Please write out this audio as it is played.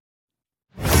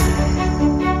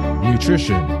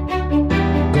nutrition,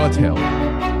 gut health,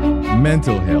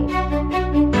 mental health,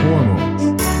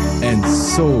 hormones, and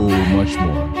so much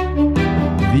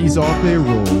more. These all play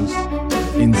roles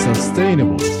in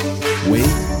sustainable weight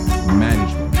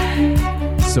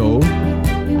management. So,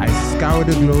 I scour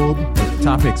the globe for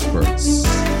top experts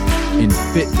in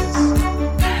fitness,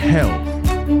 health,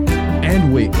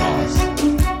 and weight loss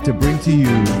to bring to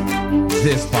you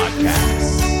this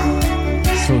podcast.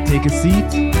 So take a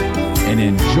seat and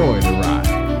enjoy the ride.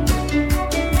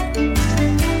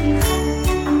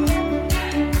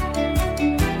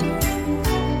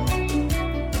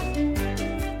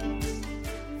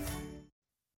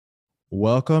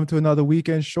 Welcome to another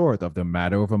weekend short of the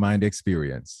Matter Over Mind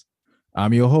experience.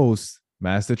 I'm your host,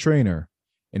 master trainer,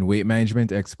 and weight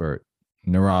management expert,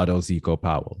 Narado Zico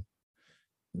Powell.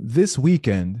 This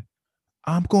weekend,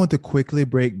 I'm going to quickly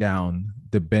break down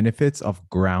the benefits of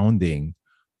grounding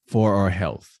for our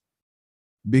health.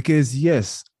 Because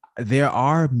yes, there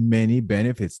are many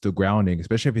benefits to grounding,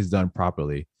 especially if it's done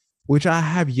properly, which I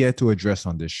have yet to address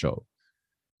on this show.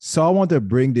 So I want to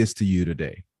bring this to you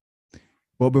today.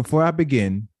 But before I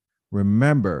begin,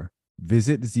 remember,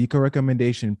 visit the Zico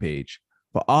recommendation page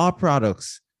for all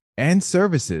products and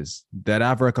services that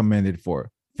I've recommended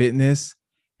for fitness,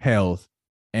 health,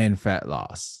 and fat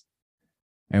loss.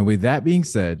 And with that being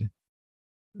said,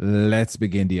 let's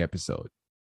begin the episode.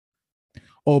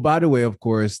 Oh, by the way, of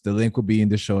course, the link will be in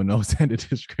the show notes and the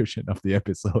description of the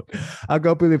episode. I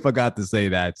completely forgot to say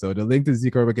that. So the link to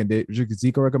Zico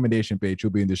recommendation page will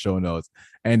be in the show notes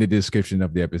and the description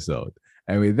of the episode.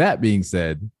 And with that being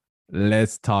said,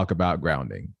 let's talk about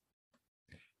grounding.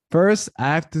 First,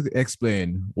 I have to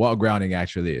explain what grounding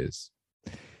actually is.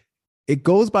 It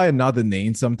goes by another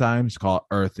name sometimes called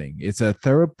earthing. It's a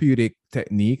therapeutic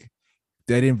technique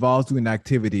that involves doing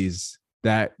activities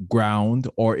that ground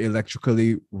or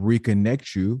electrically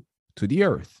reconnect you to the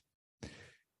earth.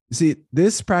 See,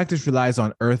 this practice relies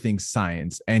on earthing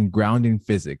science and grounding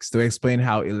physics to explain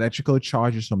how electrical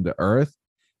charges from the earth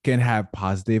can have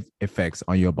positive effects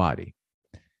on your body.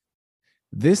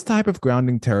 This type of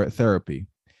grounding therapy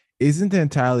isn't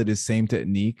entirely the same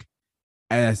technique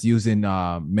as using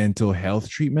mental health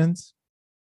treatments,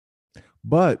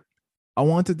 but I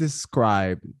want to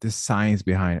describe the science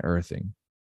behind earthing.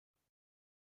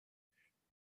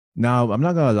 Now, I'm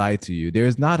not going to lie to you.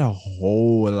 There's not a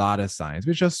whole lot of science,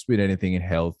 but just with anything in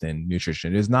health and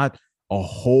nutrition, there's not a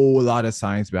whole lot of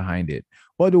science behind it.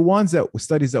 But the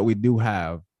studies that we do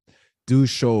have do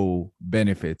show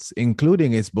benefits,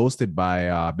 including it's boasted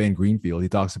by Ben Greenfield. He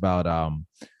talks about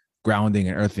grounding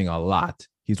and earthing a lot.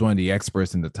 He's one of the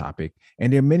experts in the topic.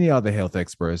 And there are many other health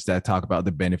experts that talk about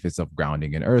the benefits of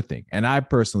grounding and earthing. And I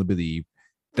personally believe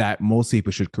that most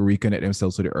people should reconnect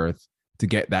themselves to the earth to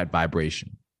get that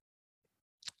vibration.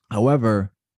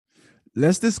 However,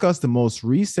 let's discuss the most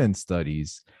recent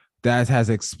studies that has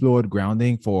explored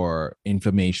grounding for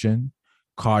inflammation,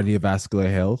 cardiovascular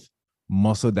health,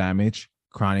 muscle damage,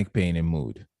 chronic pain, and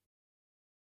mood.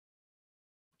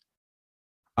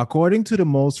 According to the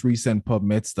most recent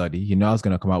PubMed study, you know I was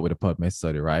going to come out with a PubMed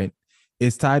study, right?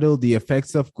 It's titled The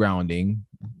Effects of Grounding,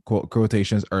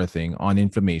 quotations earthing, on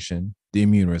inflammation, the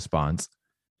immune response,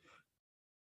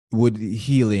 with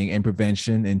healing and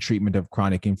prevention and treatment of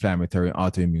chronic inflammatory and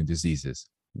autoimmune diseases.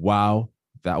 Wow,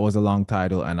 that was a long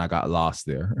title and I got lost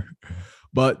there.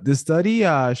 But the study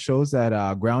shows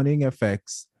that grounding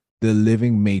affects the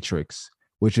living matrix,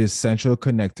 which is central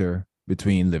connector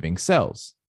between living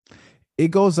cells.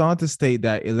 It goes on to state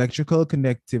that electrical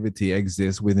connectivity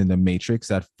exists within the matrix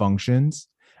that functions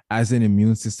as an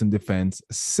immune system defense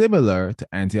similar to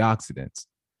antioxidants.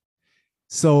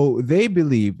 So they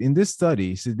believe in this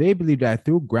study, they believe that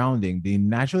through grounding, the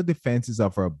natural defenses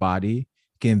of our body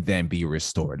can then be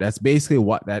restored. That's basically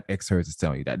what that excerpt is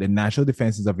telling you, that the natural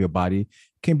defenses of your body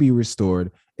can be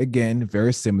restored. Again,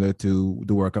 very similar to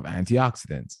the work of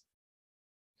antioxidants.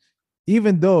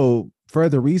 Even though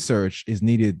further research is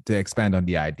needed to expand on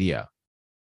the idea.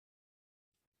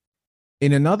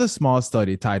 In another small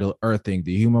study titled Earthing,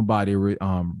 the human body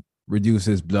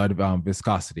reduces blood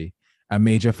viscosity, a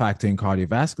major factor in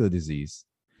cardiovascular disease.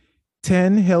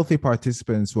 10 healthy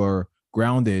participants were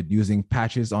grounded using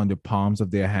patches on the palms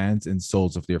of their hands and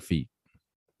soles of their feet.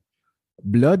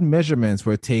 Blood measurements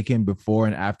were taken before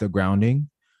and after grounding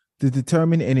to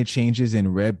determine any changes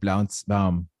in red blood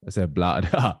cell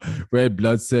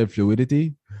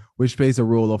fluidity, which plays a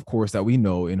role, of course, that we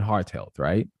know in heart health,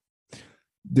 right?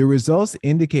 The results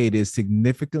indicated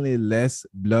significantly less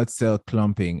blood cell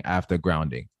clumping after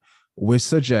grounding, which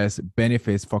suggests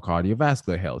benefits for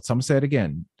cardiovascular health. Some said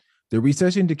again, The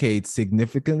research indicates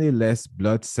significantly less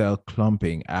blood cell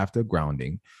clumping after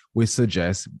grounding, which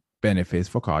suggests benefits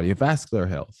for cardiovascular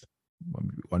health. I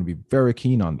want to be very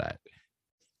keen on that.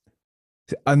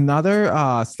 Another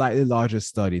slightly larger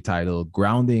study titled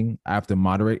Grounding After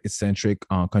Moderate Eccentric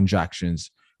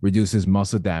Contractions Reduces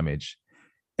Muscle Damage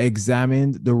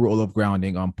examined the role of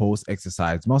grounding on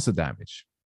post-exercise muscle damage.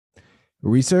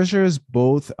 Researchers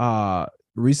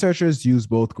used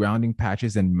both grounding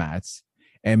patches and mats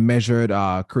and measured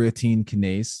creatine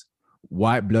kinase,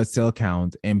 white blood cell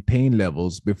count, and pain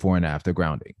levels before and after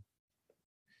grounding.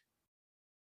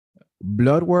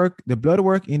 The blood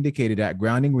work indicated that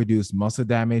grounding reduced muscle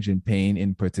damage and pain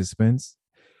in participants.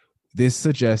 This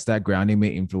suggests that grounding may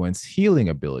influence healing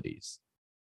abilities,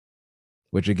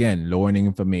 which again, lowering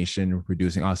inflammation,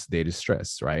 reducing oxidative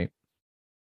stress, right?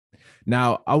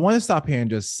 Now, I want to stop here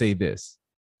and just say this.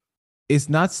 It's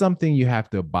not something you have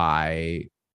to buy.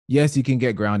 Yes, you can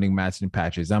get grounding mats and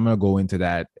patches. I'm going to go into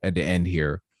that at the end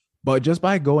here. But just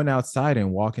by going outside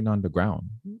and walking on the ground,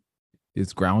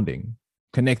 it's grounding.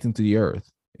 Connecting to the earth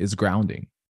is grounding,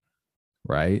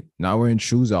 right? Not wearing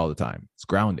shoes all the time. It's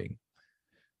grounding.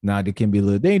 Now, they can be a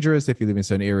little dangerous if you live in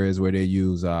certain areas where they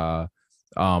use a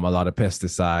lot of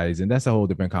pesticides. And that's a whole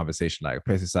different conversation, like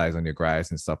pesticides on your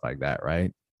grass and stuff like that,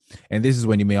 right? And this is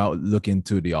when you may look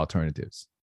into the alternatives.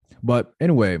 But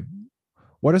anyway,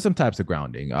 what are some types of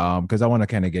grounding? Because I want to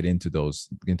kind of get into those,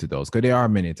 because there are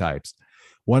many types.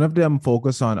 One of them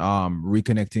focus on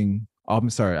reconnecting. All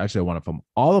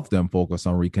of them focus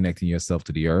on reconnecting yourself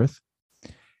to the earth.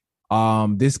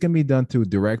 This can be done through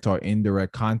direct or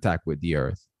indirect contact with the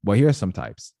earth. But here are some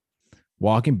types.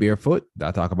 Walking barefoot, that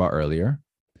I talked about earlier.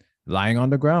 Lying on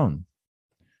the ground.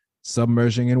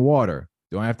 Submerging in water.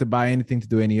 Don't have to buy anything to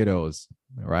do any of those,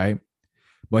 right?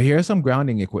 But here are some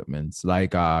grounding equipments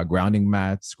like grounding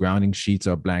mats, grounding sheets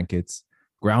or blankets,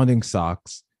 grounding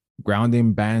socks,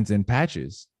 grounding bands and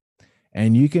patches.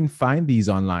 And you can find these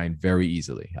online very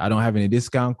easily. I don't have any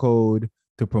discount code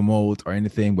to promote or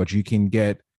anything, but you can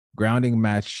get grounding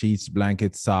mats, sheets,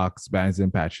 blankets, socks, bands,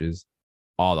 and patches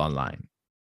all online.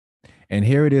 And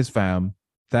here it is, fam.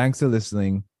 Thanks for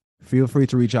listening. Feel free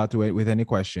to reach out to it with any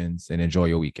questions and enjoy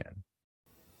your weekend.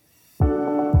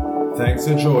 Thanks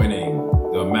for joining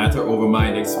the Matter Over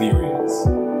Mind experience.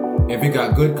 If you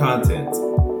got good content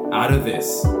out of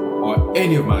this or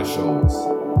any of my shows,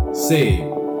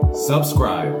 save,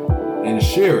 subscribe, and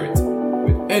share it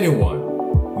with anyone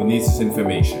who needs this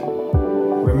information.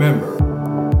 Remember,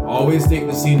 always take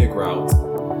the scenic route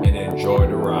and enjoy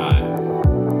the ride.